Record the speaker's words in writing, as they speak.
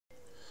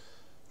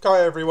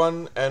Hi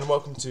everyone, and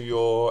welcome to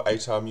your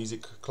ATAR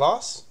music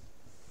class.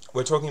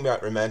 We're talking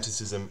about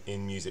Romanticism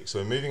in music, so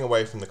we're moving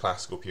away from the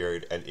classical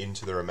period and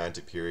into the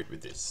Romantic period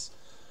with this.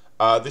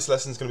 This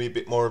lesson is going to be a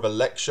bit more of a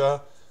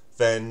lecture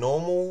than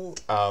normal,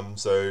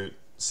 so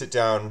sit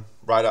down,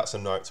 write out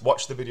some notes,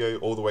 watch the video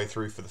all the way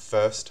through for the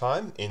first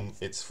time in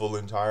its full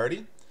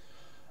entirety,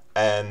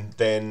 and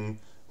then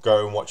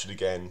go and watch it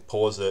again,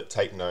 pause it,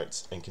 take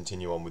notes, and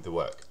continue on with the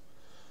work.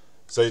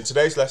 So in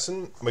today's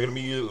lesson, we're going to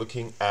be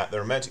looking at the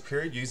Romantic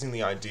period using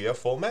the idea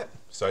format.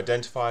 So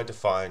identify,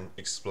 define,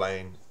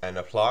 explain, and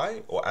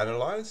apply or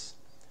analyze.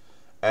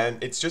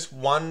 And it's just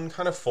one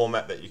kind of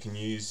format that you can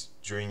use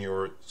during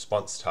your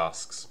response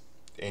tasks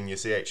in your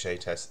CHA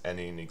tests and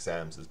in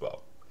exams as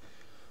well.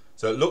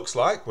 So it looks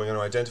like we're going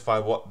to identify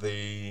what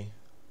the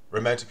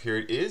Romantic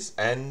period is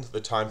and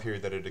the time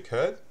period that it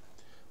occurred.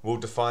 We'll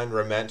define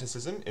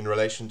Romanticism in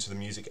relation to the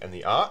music and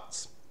the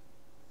arts.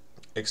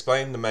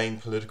 Explain the main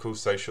political,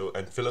 social,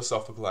 and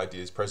philosophical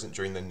ideas present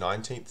during the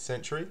 19th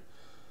century,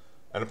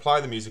 and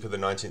apply the music of the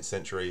 19th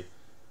century.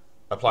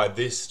 Apply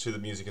this to the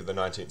music of the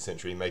 19th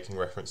century, making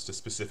reference to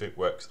specific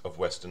works of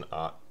Western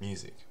art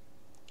music.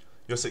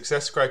 Your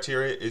success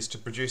criteria is to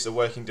produce a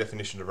working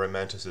definition of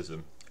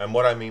Romanticism, and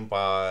what I mean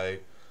by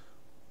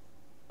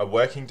a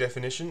working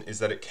definition is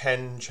that it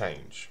can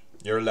change.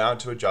 You're allowed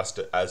to adjust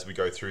it as we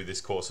go through this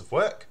course of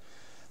work,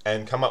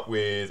 and come up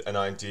with an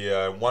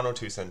idea, one or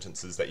two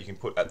sentences that you can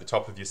put at the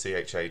top of your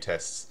CHA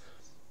tests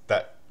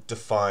that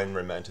define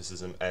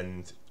Romanticism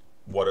and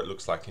what it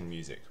looks like in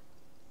music.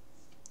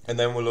 And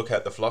then we'll look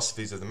at the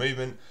philosophies of the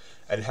movement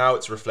and how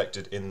it's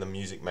reflected in the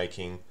music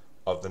making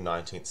of the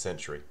 19th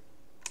century.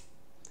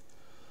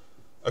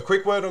 A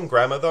quick word on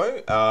grammar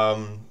though.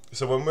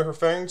 So when we're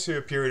referring to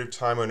a period of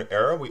time or an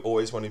era, we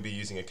always want to be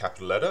using a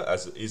capital letter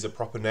as it is a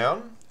proper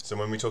noun. So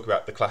when we talk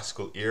about the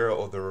classical era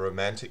or the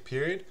Romantic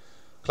period,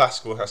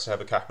 classical has to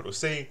have a capital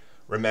C,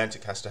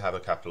 Romantic has to have a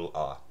capital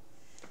R.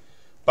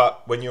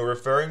 But when you're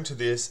referring to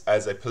this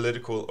as a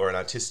political or an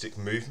artistic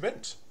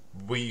movement,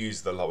 we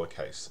use the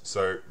lowercase.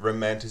 So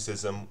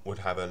Romanticism would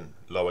have a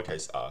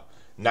lowercase r.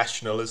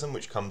 Nationalism,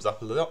 which comes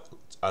up a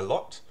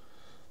lot,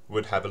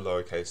 would have a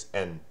lowercase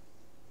n.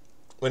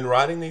 When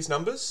writing these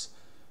numbers,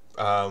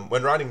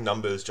 when writing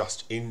numbers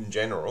just in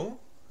general,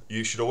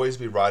 you should always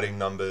be writing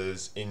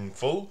numbers in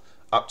full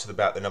up to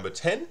about the number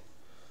 10.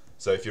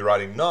 So if you're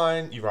writing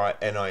 9, you write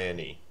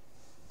N-I-N-E.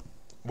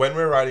 When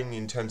we're writing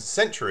in terms of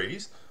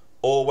centuries,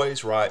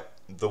 always write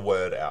the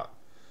word out.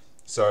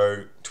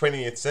 So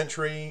 20th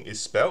century is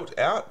spelt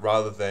out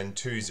rather than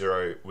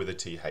 20 with a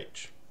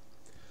TH.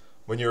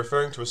 When you're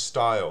referring to a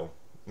style,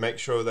 make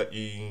sure that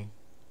you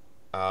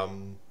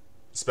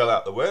spell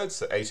out the words,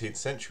 so 18th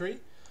century,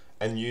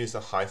 and use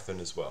a hyphen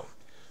as well.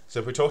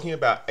 So if we're talking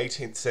about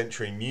 18th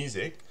century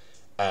music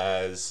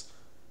as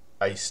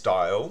a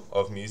style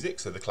of music,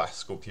 so the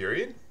classical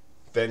period,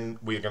 then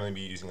we're going to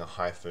be using a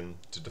hyphen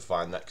to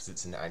define that because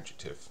it's an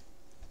adjective.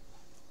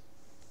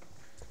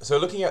 So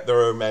looking at the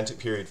Romantic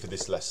period for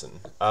this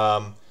lesson.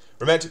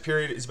 Romantic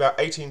period is about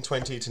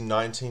 1820 to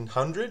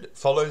 1900,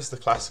 follows the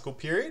classical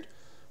period,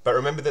 but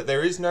remember that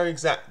there is no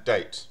exact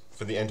date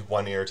for the end of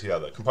one era to the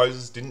other.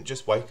 Composers didn't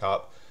just wake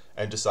up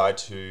and decide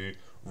to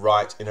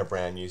write in a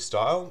brand new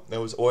style.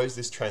 There was always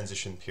this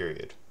transition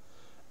period.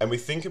 And we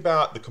think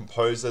about the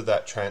composer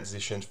that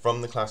transitioned from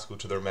the classical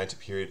to the Romantic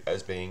period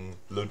as being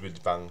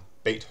Ludwig van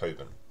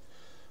Beethoven.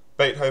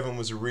 Beethoven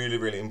was a really,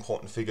 really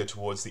important figure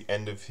towards the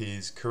end of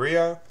his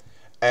career,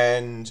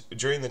 and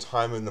during the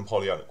time of the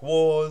Napoleonic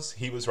Wars,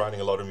 he was writing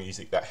a lot of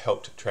music that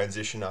helped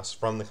transition us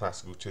from the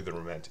classical to the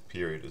Romantic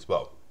period as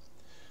well.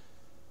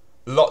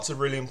 Lots of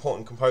really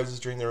important composers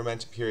during the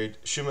Romantic period.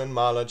 Schumann,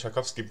 Mahler,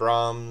 Tchaikovsky,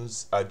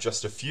 Brahms are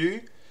just a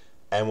few,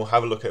 and we'll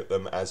have a look at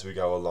them as we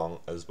go along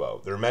as well.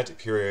 The Romantic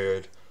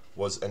period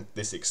was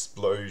this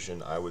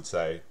explosion, I would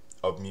say,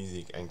 of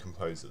music and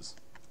composers.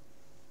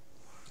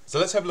 So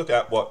let's have a look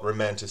at what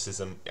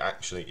Romanticism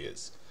actually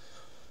is.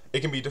 It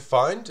can be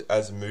defined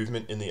as a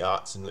movement in the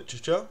arts and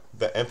literature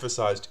that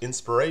emphasized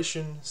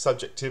inspiration,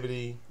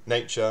 subjectivity,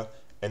 nature,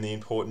 and the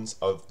importance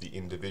of the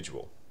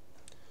individual.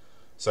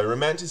 So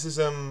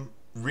Romanticism,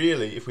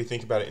 really, if we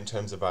think about it in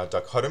terms of our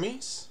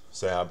dichotomies,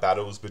 so our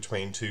battles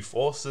between two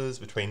forces,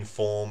 between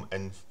form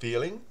and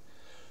feeling,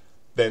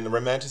 then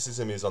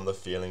Romanticism is on the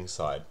feeling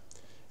side.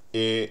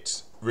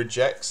 It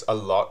rejects a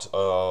lot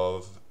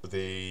of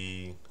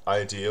the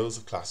ideals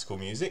of classical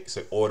music,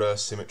 so order,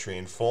 symmetry,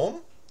 and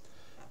form,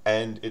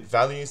 and it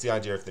values the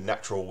idea of the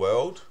natural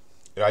world.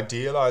 It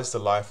idealized the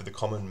life of the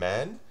common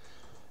man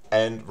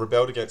and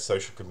rebelled against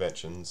social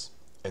conventions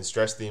and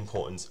stressed the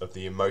importance of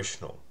the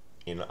emotional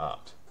in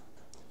art.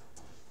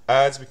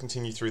 As we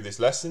continue through this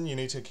lesson, you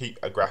need to keep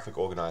a graphic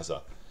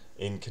organizer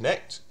in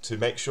Connect to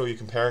make sure you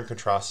compare and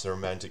contrast the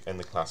Romantic and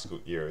the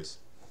classical eras.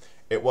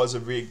 It was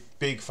a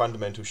big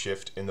fundamental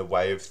shift in the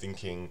way of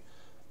thinking,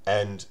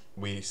 and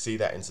we see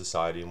that in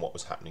society and what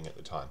was happening at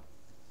the time.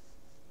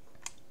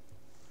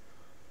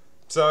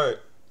 So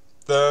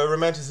the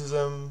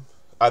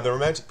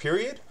Romantic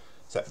period,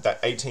 so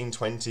that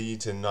 1820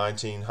 to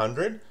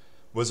 1900,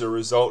 was a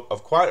result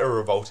of quite a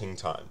revolting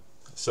time.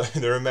 So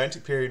the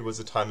Romantic period was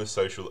a time of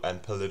social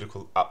and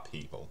political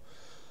upheaval.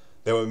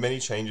 There were many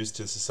changes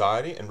to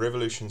society, and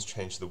revolutions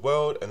changed the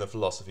world and the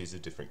philosophies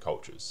of different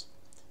cultures.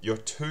 Your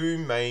two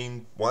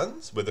main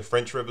ones were the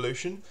French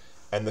Revolution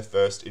and the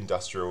First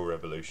Industrial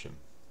Revolution.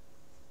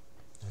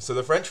 So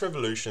the French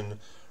Revolution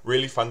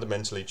really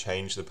fundamentally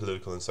changed the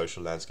political and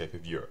social landscape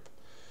of Europe.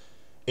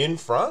 In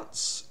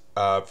France,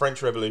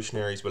 French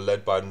revolutionaries were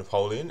led by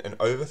Napoleon and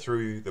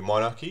overthrew the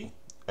monarchy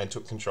and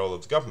took control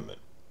of the government.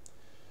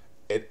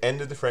 It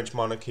ended the French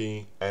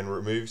monarchy and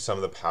removed some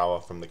of the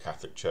power from the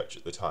Catholic Church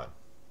at the time.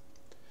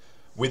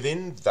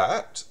 Within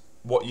that,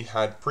 what you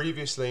had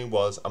previously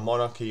was a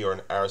monarchy or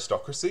an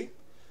aristocracy,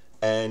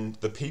 and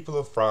the people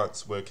of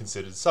France were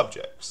considered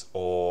subjects,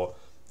 or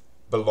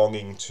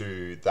belonging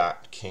to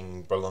that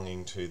king,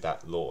 belonging to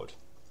that lord.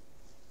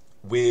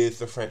 With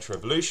the French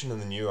Revolution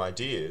and the new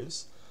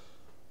ideas,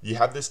 you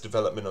have this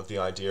development of the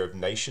idea of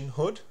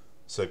nationhood,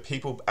 so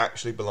people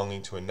actually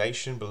belonging to a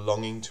nation,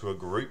 belonging to a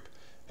group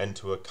and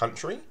to a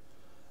country,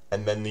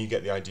 and then you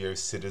get the idea of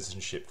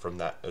citizenship from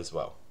that as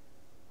well.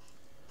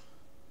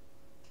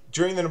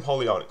 During the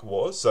Napoleonic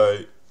Wars, so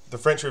the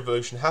French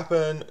Revolution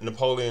happened,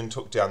 Napoleon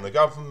took down the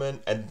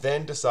government and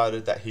then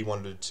decided that he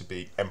wanted to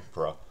be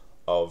emperor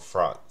of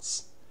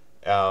France.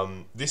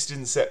 This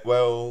didn't set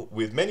well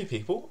with many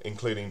people,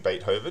 including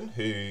Beethoven,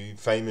 who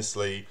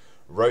famously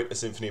wrote a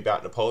symphony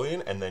about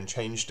Napoleon and then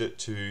changed it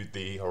to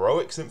the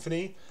Heroic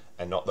Symphony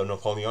and not the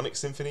Napoleonic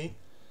Symphony.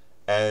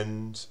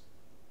 And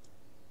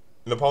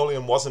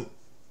Napoleon wasn't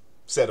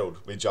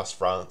settled with just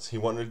France. He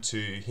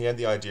had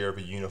the idea of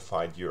a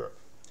unified Europe,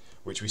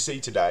 which we see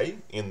today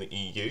in the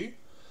EU,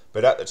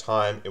 but at the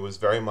time it was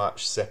very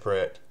much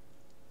separate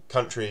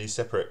countries,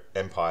 separate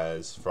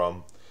empires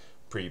from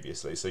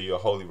previously. So your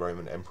Holy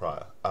Roman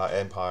Empire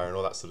and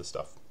all that sort of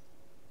stuff.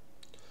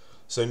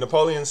 So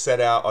Napoleon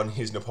set out on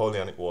his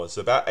Napoleonic Wars,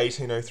 so about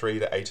 1803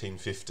 to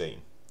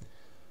 1815.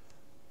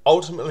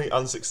 Ultimately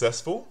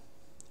unsuccessful.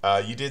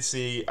 You did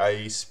see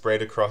a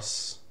spread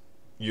across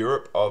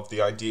Europe of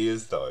the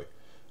ideas, though,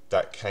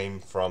 that came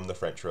from the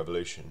French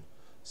Revolution.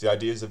 So the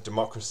ideas of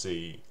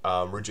democracy,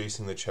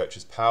 reducing the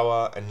church's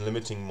power and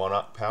limiting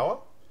monarch power.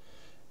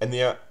 And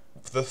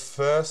for the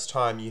first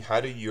time you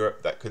had a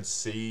Europe that could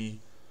see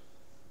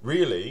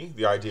really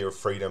the idea of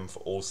freedom for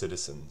all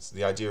citizens,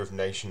 the idea of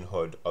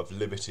nationhood, of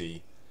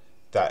liberty,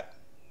 that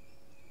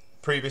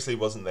previously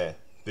wasn't there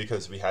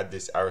because we had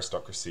this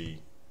aristocracy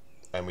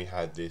and we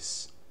had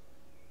this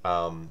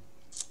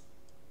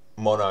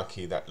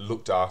monarchy that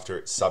looked after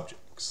its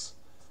subjects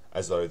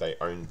as though they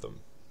owned them.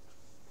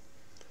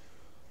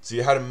 So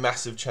you had a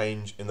massive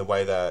change in the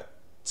way that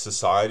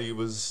society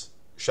was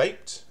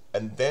shaped,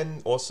 and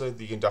then also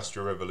the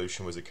Industrial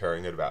Revolution was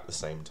occurring at about the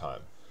same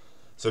time.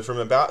 So from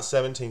about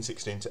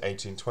 1716 to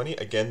 1820,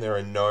 again there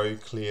are no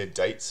clear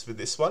dates for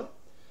this one,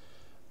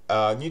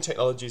 new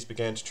technologies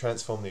began to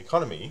transform the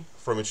economy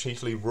from a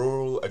chiefly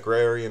rural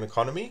agrarian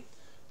economy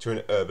to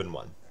an urban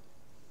one.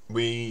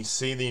 We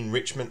see the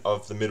enrichment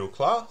of the middle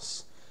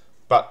class,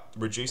 but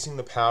reducing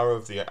the power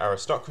of the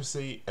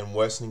aristocracy and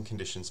worsening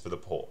conditions for the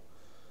poor.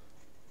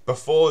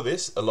 Before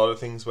this, a lot of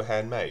things were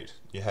handmade.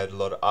 You had a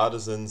lot of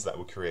artisans that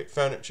would create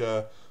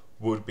furniture,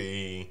 would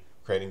be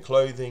creating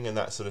clothing and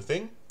that sort of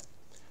thing.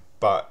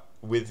 But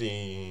with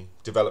the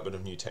development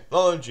of new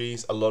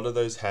technologies, a lot of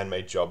those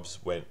handmade jobs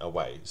went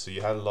away. So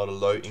you had a lot of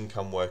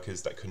low-income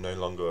workers that could no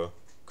longer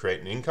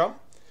create an income,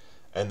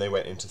 and they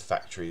went into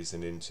factories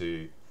and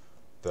into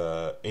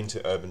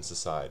urban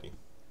society.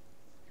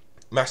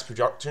 Mass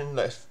production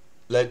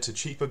led to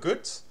cheaper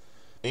goods,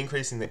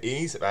 increasing the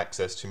ease of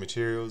access to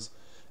materials,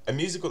 and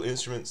musical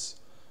instruments,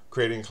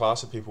 creating a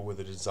class of people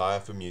with a desire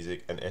for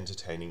music and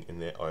entertaining in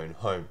their own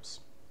homes.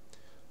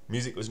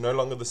 Music was no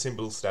longer the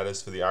symbol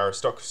status for the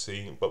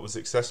aristocracy, but was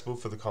accessible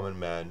for the common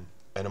man,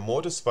 and a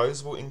more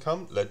disposable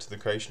income led to the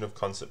creation of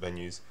concert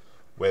venues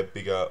where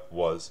bigger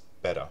was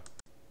better.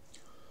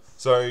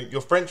 So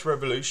your French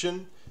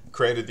Revolution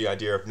created the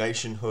idea of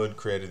nationhood,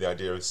 created the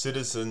idea of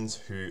citizens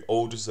who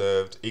all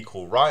deserved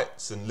equal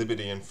rights and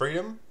liberty and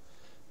freedom.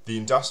 The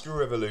Industrial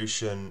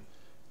Revolution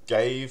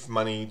gave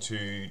money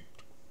to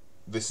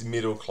this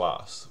middle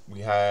class. We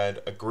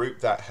had a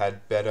group that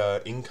had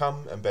better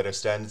income and better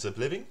standards of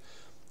living,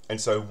 and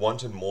so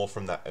wanted more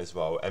from that as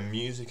well. And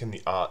music and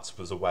the arts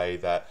was a way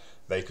that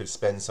they could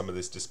spend some of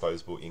this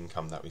disposable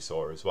income that we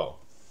saw as well.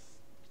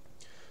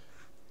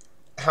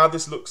 How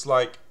this looks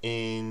like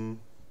in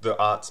the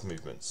arts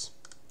movements.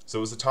 So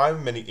it was a time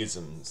of many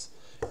isms.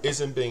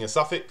 Ism being a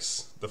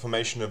suffix, the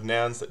formation of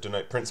nouns that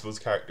denote principles,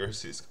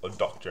 characteristics, or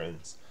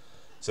doctrines.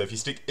 So if you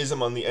stick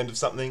ism on the end of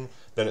something,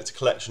 then it's a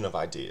collection of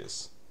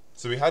ideas.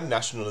 So we had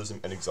nationalism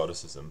and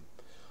exoticism.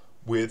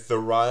 With the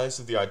rise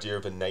of the idea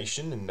of a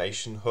nation and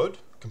nationhood,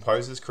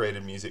 composers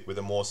created music with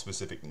a more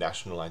specific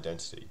national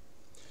identity.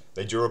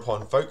 They drew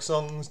upon folk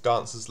songs,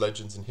 dances,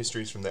 legends, and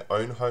histories from their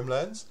own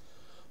homelands,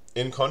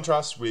 in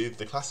contrast with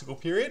the classical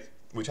period,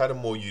 which had a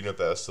more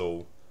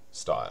universal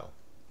style.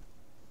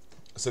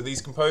 So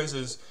these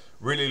composers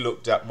really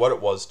looked at what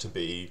it was to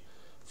be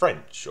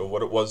French, or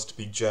what it was to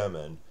be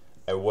German,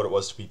 and what it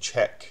was to be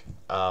Czech,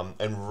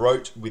 and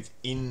wrote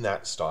within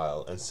that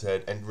style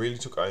and really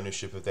took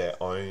ownership of their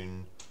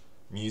own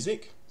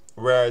music.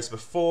 Whereas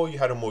before you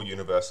had a more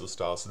universal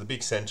style. So the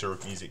big center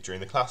of music during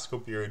the classical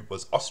period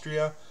was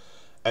Austria,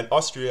 and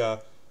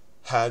Austria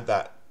had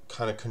that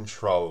kind of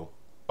control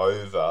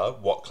over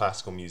what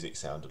classical music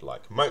sounded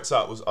like.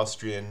 Mozart was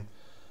Austrian,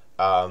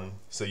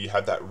 so you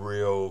had that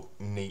real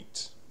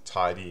neat,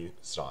 tidy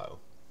style.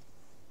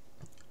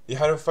 You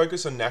had a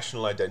focus on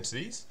national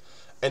identities,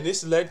 and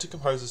this led to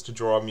composers to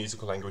draw a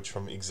musical language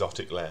from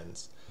exotic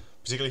lands,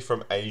 particularly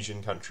from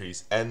Asian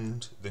countries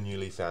and the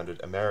newly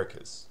founded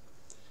Americas.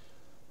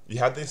 You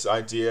had this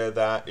idea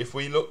that if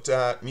we looked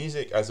at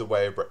music as a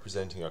way of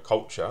representing a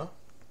culture,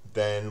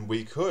 then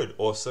we could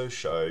also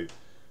show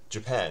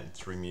Japan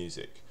through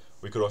music.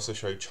 We could also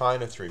show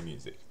China through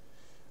music.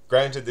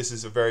 Granted, this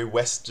is a very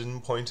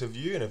Western point of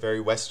view and a very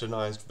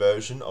westernized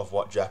version of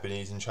what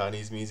Japanese and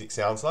Chinese music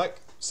sounds like.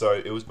 So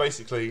it was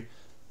basically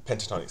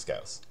pentatonic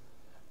scales.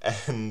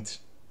 And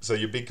so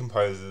your big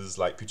composers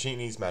like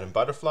Puccini's Madame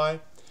Butterfly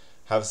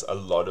has a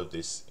lot of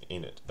this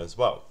in it as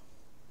well.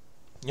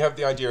 You have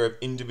the idea of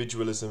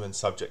individualism and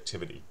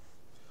subjectivity.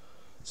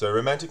 So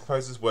Romantic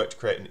composers worked to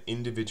create an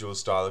individual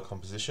style of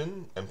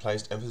composition and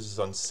placed emphasis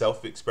on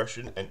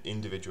self-expression and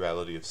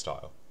individuality of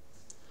style.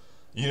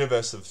 The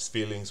universe of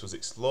feelings was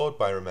explored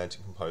by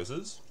Romantic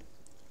composers,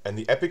 and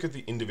the epic of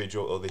the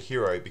individual or the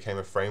hero became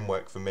a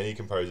framework for many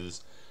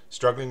composers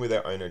struggling with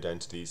their own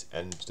identities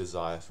and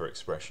desire for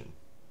expression.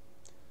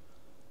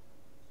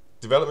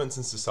 Developments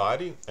in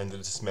society and the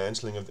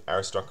dismantling of the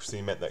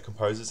aristocracy meant that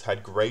composers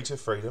had greater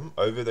freedom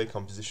over their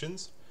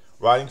compositions,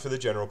 writing for the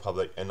general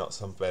public and not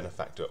some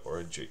benefactor or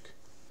a duke.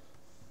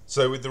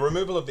 So with the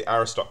removal of the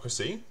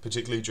aristocracy,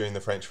 particularly during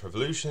the French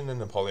Revolution and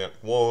Napoleonic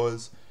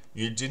Wars,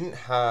 you didn't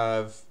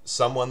have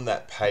someone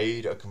that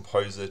paid a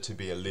composer to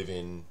be a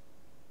live-in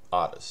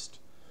artist.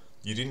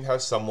 You didn't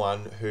have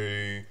someone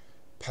who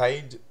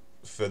paid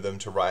for them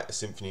to write a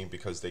symphony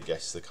because their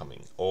guests are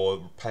coming,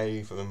 or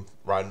pay for them to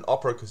write an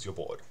opera because you're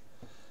bored.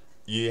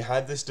 You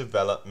had this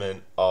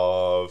development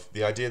of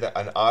the idea that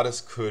an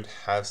artist could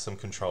have some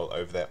control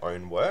over their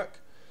own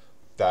work,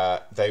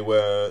 that they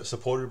were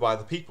supported by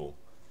the people.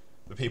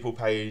 The people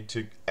paid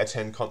to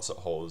attend concert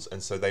halls,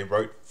 and so they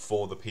wrote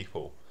for the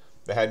people.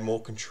 They had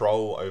more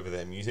control over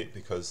their music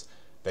because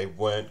they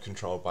weren't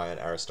controlled by an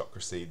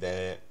aristocracy.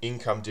 Their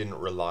income didn't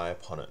rely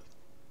upon it.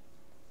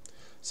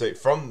 So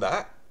from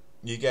that,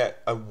 you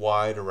get a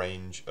wider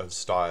range of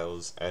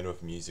styles and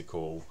of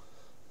musical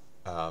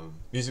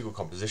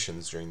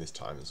compositions during this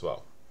time as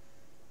well.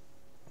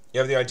 You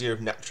have the idea of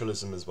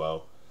naturalism as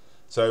well.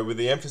 So with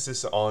the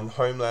emphasis on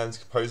homelands,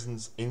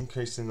 composers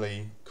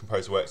increasingly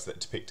compose works that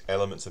depict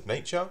elements of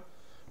nature,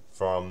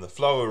 from the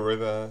flow of a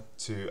river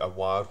to a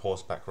wild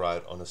horseback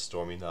ride on a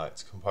stormy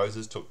night.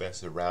 Composers took their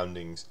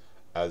surroundings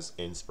as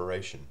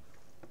inspiration.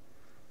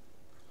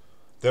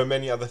 There are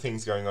many other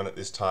things going on at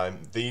this time.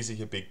 These are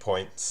your big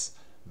points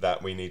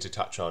that we need to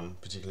touch on,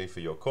 particularly for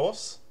your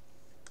course.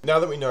 Now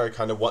that we know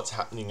kind of what's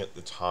happening at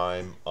the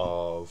time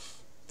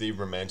of the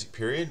Romantic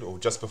period, or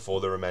just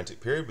before the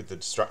Romantic period, with the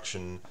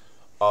destruction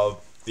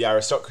of the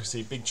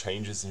aristocracy, big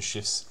changes and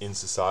shifts in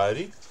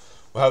society,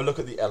 we'll have a look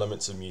at the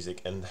elements of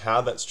music and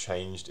how that's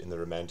changed in the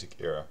Romantic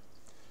era.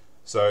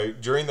 So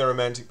during the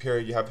Romantic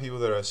period, you have people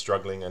that are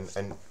struggling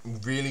and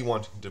really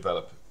wanting to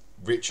develop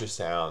richer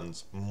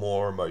sounds,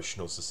 more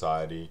emotional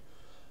society.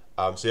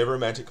 So you have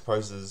Romantic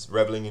composers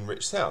reveling in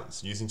rich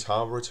sounds, using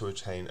timbre to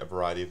attain a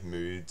variety of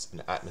moods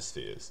and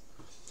atmospheres.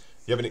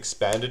 You have an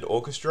expanded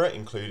orchestra,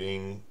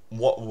 including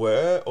what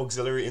were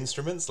auxiliary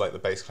instruments like the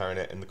bass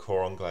clarinet and the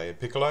cor anglais and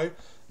piccolo,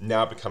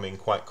 now becoming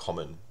quite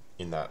common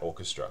in that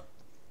orchestra.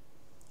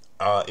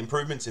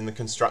 Improvements in the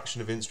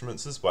construction of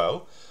instruments as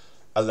well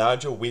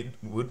allowed your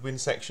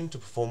woodwind section to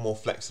perform more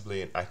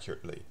flexibly and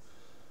accurately.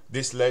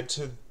 This led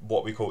to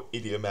what we call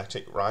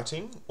idiomatic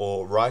writing,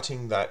 or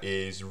writing that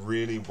is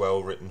really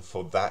well written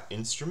for that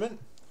instrument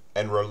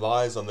and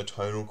relies on the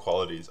tonal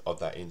qualities of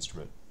that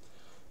instrument.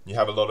 You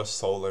have a lot of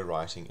solo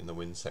writing in the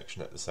wind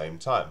section at the same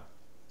time.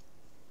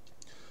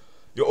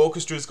 Your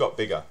orchestras got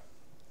bigger.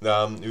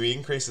 We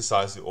increased the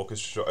size of the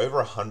orchestra to over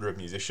 100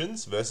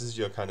 musicians versus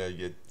your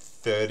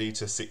 30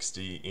 to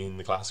 60 in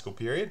the classical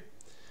period,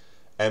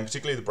 and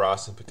particularly the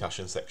brass and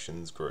percussion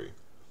sections grew.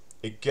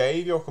 It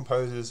gave your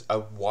composers a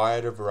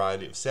wider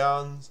variety of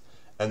sounds,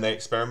 and they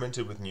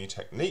experimented with new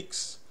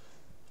techniques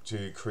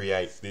to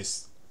create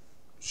this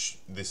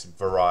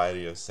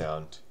variety of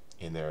sound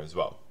in there as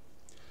well.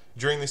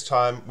 During this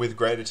time, with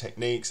greater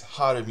techniques,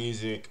 harder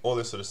music, all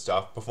this sort of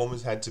stuff,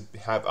 performers had to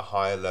have a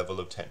higher level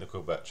of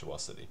technical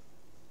virtuosity.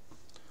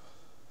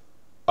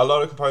 A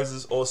lot of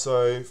composers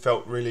also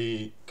felt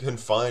really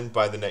confined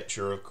by the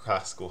nature of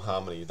classical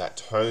harmony, that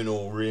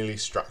tonal, really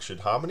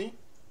structured harmony,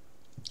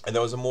 and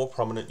there was a more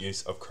prominent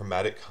use of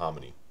chromatic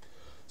harmony.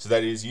 So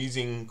that is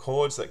using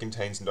chords that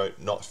contains note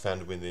not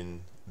found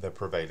within the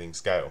prevailing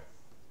scale.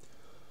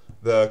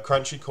 The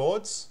crunchy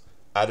chords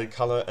added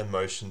colour and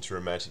motion to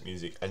Romantic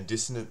music, and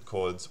dissonant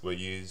chords were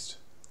used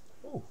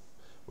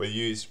were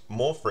used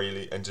more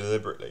freely and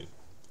deliberately,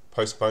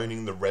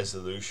 postponing the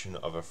resolution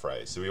of a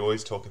phrase. So we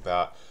always talk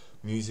about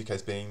music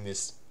as being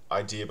this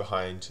idea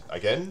behind,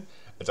 again,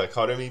 a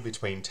dichotomy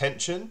between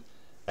tension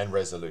and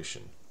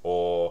resolution,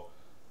 or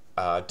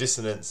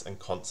dissonance and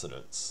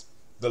consonance.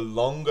 The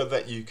longer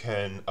that you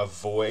can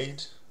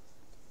avoid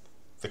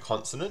the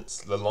consonants,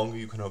 the longer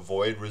you can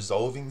avoid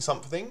resolving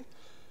something,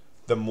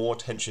 the more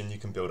tension you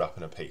can build up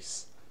in a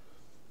piece.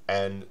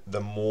 And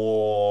the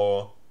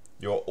more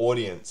your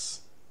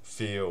audience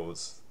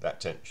feels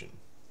that tension.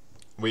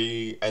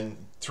 And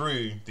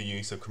through the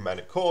use of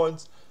chromatic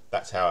chords,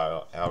 that's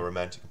how our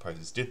Romantic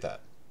composers did that.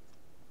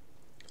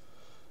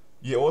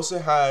 You also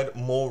had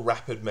more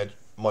rapid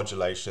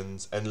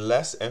modulations and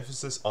less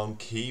emphasis on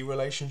key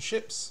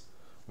relationships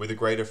with a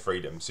greater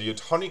freedom. So your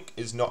tonic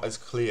is not as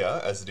clear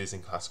as it is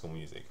in classical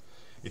music.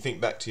 You think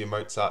back to your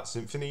Mozart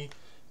symphony,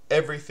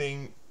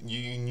 everything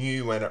you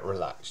knew when it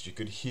relaxed. You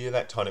could hear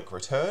that tonic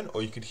return,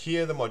 or you could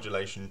hear the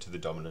modulation to the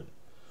dominant.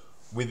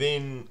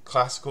 Within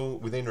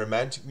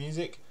Romantic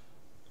music,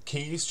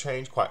 keys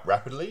change quite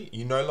rapidly.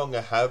 You no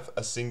longer have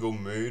a single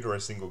mood or a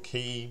single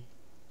key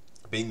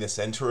being the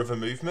center of a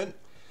movement.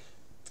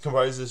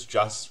 Composers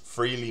just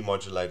freely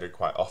modulated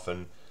quite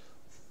often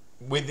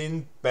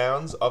within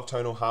bounds of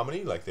tonal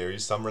harmony. Like, there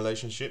is some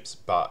relationships,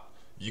 but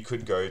you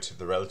could go to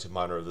the relative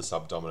minor of the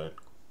subdominant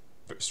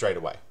straight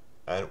away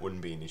and it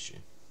wouldn't be an issue.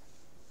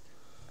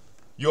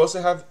 You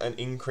also have an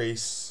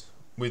increase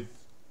with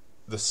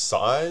the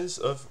size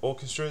of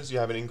orchestras. You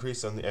have an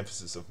increase on the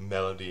emphasis of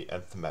melody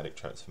and thematic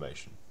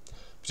transformation,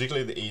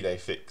 particularly the Idee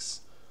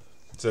fixe.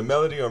 So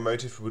melody or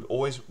motif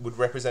would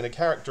represent a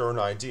character or an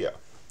idea,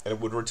 and it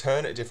would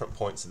return at different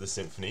points of the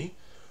symphony,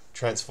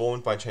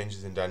 transformed by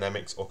changes in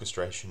dynamics,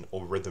 orchestration,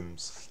 or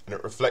rhythms, and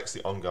it reflects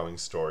the ongoing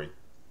story.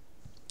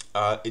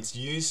 It's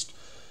used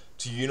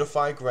to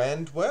unify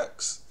grand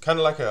works, kind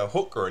of like a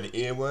hook or an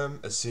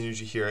earworm. As soon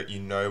as you hear it, you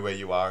know where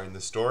you are in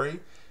the story.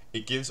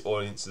 It gives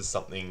audiences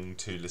something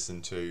to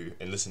listen to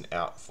and listen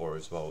out for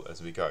as well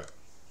as we go.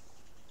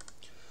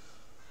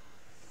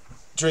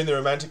 During the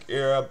Romantic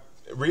era,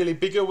 really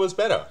bigger was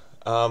better.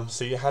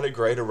 So you had a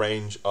greater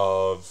range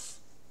of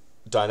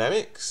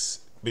dynamics,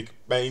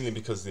 mainly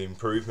because of the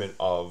improvement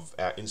of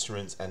our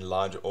instruments and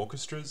larger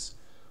orchestras.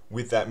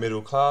 With that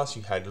middle class,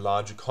 you had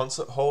larger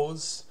concert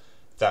halls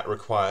that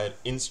required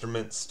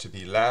instruments to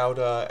be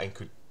louder and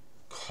could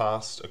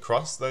cast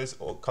across those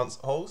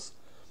concert halls.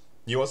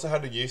 You also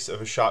had the use of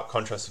a sharp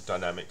contrast of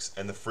dynamics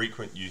and the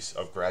frequent use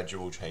of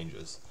gradual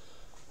changes.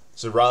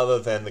 So rather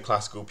than the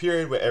classical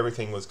period where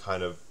everything was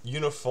kind of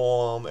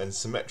uniform and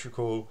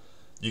symmetrical,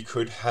 you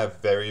could have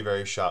very,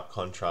 very sharp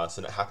contrast,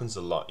 and it happens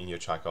a lot in your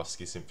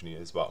Tchaikovsky symphony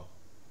as well.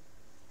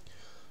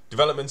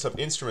 Development of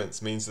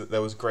instruments means that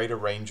there was greater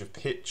range of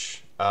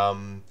pitch,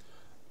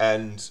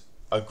 and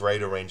a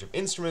greater range of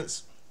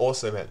instruments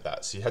also meant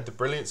that. So you had the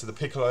brilliance of the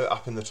piccolo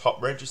up in the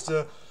top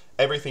register,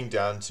 everything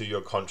down to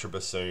your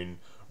contrabassoon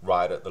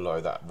right at the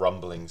low, that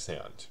rumbling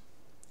sound.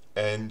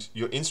 And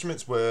your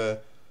instruments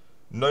were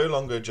no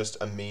longer just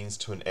a means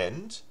to an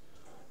end.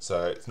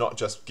 So it's not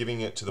just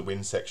giving it to the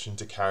wind section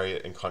to carry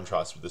it in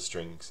contrast with the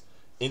strings.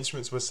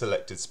 Instruments were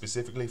selected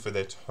specifically for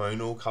their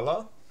tonal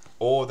color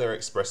or their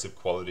expressive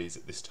qualities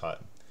at this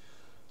time.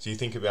 So you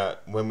think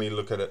about when we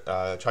look at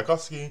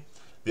Tchaikovsky,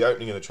 the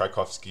opening of the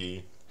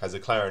Tchaikovsky has a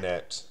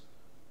clarinet,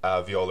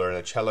 a viola and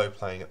a cello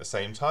playing at the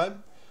same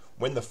time.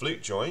 When the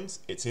flute joins,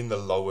 it's in the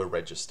lower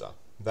register.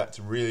 That's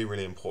really,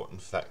 really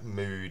important for that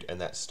mood and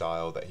that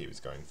style that he was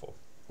going for.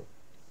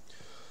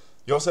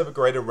 You also have a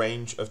greater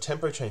range of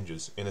tempo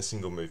changes in a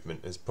single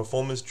movement as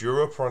performers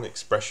drew upon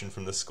expression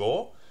from the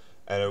score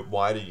and a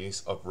wider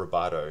use of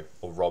rubato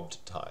or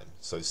robbed time.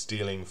 So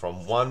stealing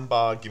from one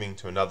bar, giving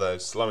to another,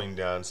 slowing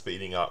down,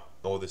 speeding up,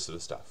 all this sort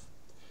of stuff.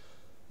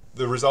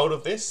 The result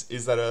of this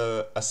is that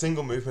a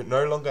single movement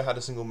no longer had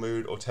a single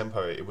mood or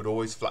tempo. It would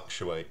always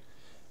fluctuate,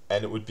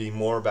 and it would be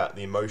more about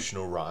the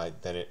emotional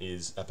ride than it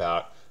is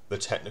about the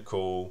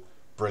technical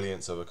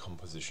brilliance of a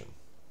composition.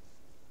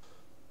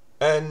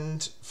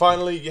 And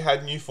finally, you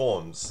had new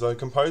forms. So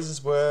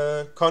composers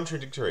were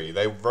contradictory.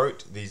 They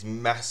wrote these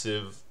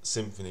massive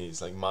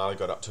symphonies, like Mahler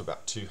got up to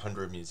about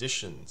 200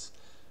 musicians.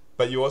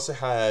 But you also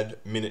had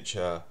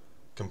miniatures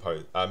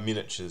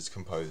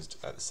composed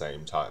at the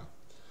same time.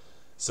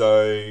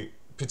 So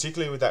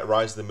particularly with that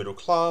rise of the middle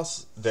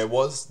class, there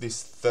was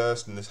this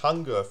thirst and this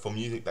hunger for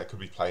music that could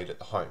be played at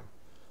the home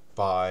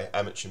by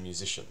amateur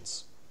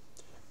musicians.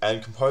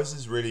 And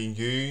composers really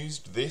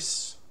used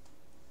this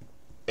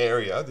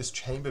area, this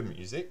chamber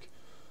music,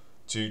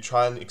 to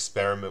try and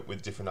experiment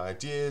with different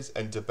ideas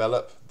and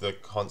develop the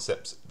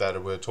concepts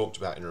that were talked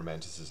about in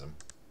Romanticism.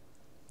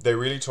 They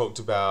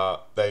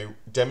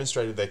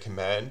demonstrated their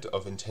command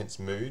of intense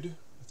mood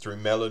through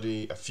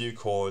melody, a few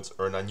chords,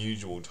 or an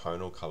unusual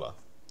tonal color.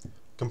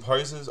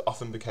 Composers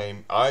often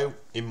became,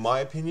 in my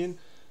opinion,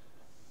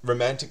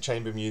 Romantic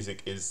chamber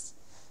music is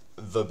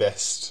the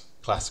best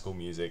classical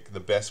music, the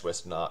best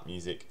Western art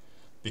music,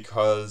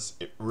 because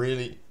it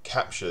really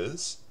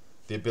captures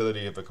the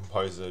ability of a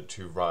composer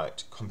to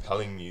write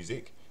compelling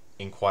music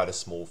in quite a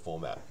small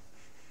format.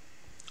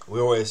 We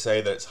always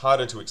say that it's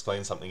harder to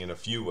explain something in a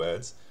few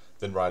words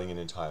than writing an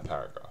entire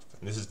paragraph.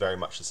 And this is very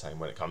much the same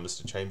when it comes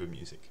to chamber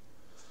music.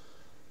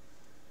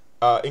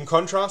 In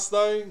contrast,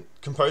 though,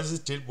 composers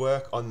did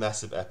work on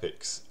massive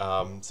epics.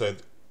 So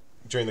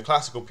during the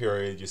classical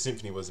period, your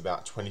symphony was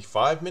about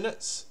 25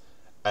 minutes,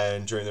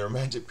 and during the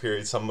Romantic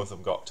period, some of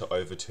them got to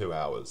over 2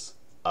 hours.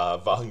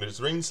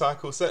 Wagner's Ring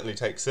Cycle certainly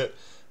takes it,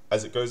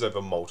 as it goes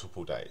over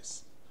multiple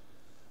days.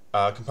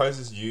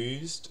 Composers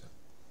used...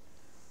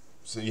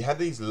 So you had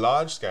these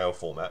large-scale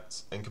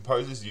formats, and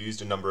composers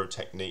used a number of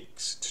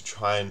techniques to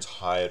try and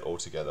tie it all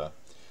together.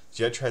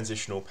 So you had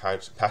transitional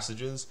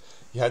passages,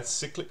 you had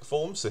cyclic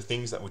forms, so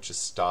things that would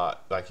just start,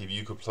 like if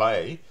you could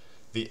play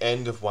the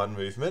end of one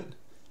movement,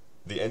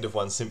 the end of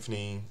one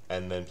symphony,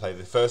 and then play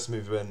the first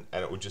movement,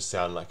 and it would just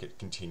sound like it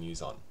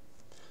continues on.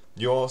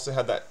 You also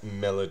had that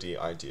melody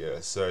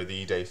idea, so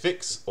the idée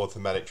fixe, or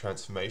thematic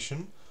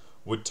transformation,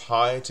 would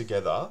tie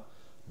together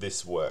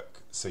this work.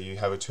 So you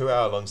have a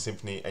 2-hour-long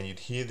symphony, and you'd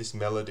hear this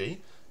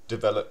melody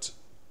developed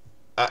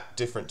at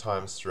different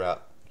times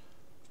throughout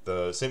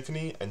the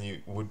symphony, and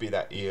you would be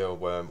that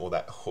earworm or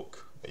that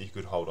hook that you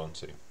could hold on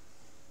to.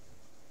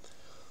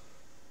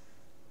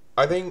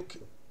 I think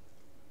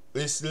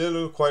this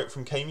little quote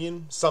from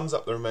Camion sums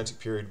up the Romantic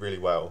period really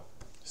well.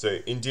 So,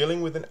 in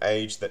dealing with an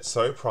age that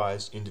so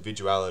prized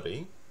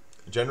individuality,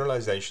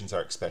 generalizations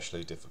are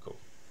especially difficult.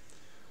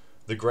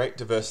 The great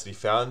diversity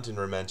found in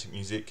Romantic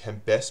music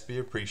can best be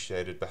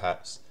appreciated,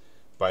 perhaps,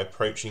 by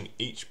approaching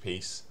each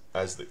piece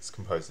as its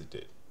composer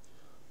did,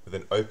 with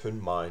an open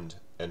mind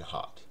and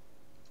heart.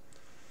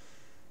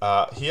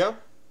 Here,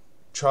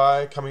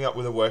 try coming up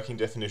with a working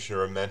definition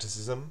of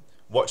Romanticism.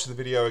 Watch the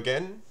video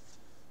again,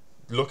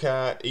 look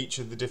at each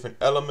of the different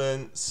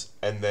elements,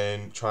 and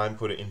then try and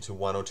put it into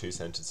 1 or 2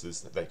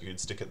 sentences that you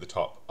could stick at the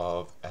top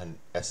of an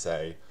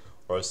essay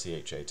or a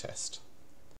CHA test.